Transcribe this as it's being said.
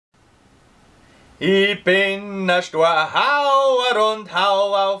Ich bin a Stoahauer und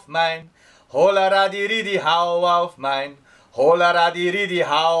hau auf mein Holleradiridi, hau auf mein Holleradiridi,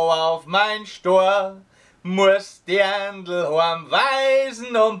 hau auf mein Stor. Muss Dirndl heim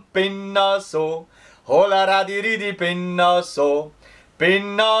weisen und bin a so Holleradiridi, bin a so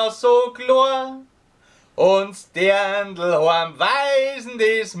klar. Uns Dirndl heim weisen,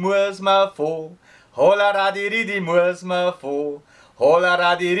 das muss man vor. Holleradiridi muss man vor.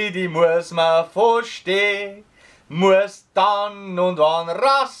 Holleradiridi muss man verstehen. Muss dann und wann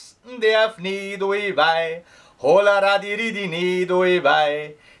rasten, darf nie durchwei. Holleradiridi, nie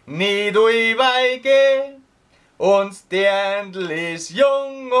durchwei, nie durchwei geh. Uns Dirndl ist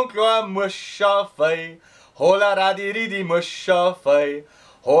jung und klar, muss schon fei. Holleradiridi, muss schon fei.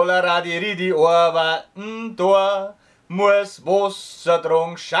 Holleradiridi, arbeiten da. Muss Wasser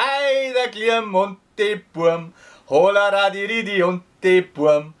trunk, Scheide klirren und die Burm. Holleradiridi und die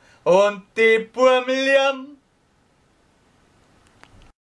Burm lieren.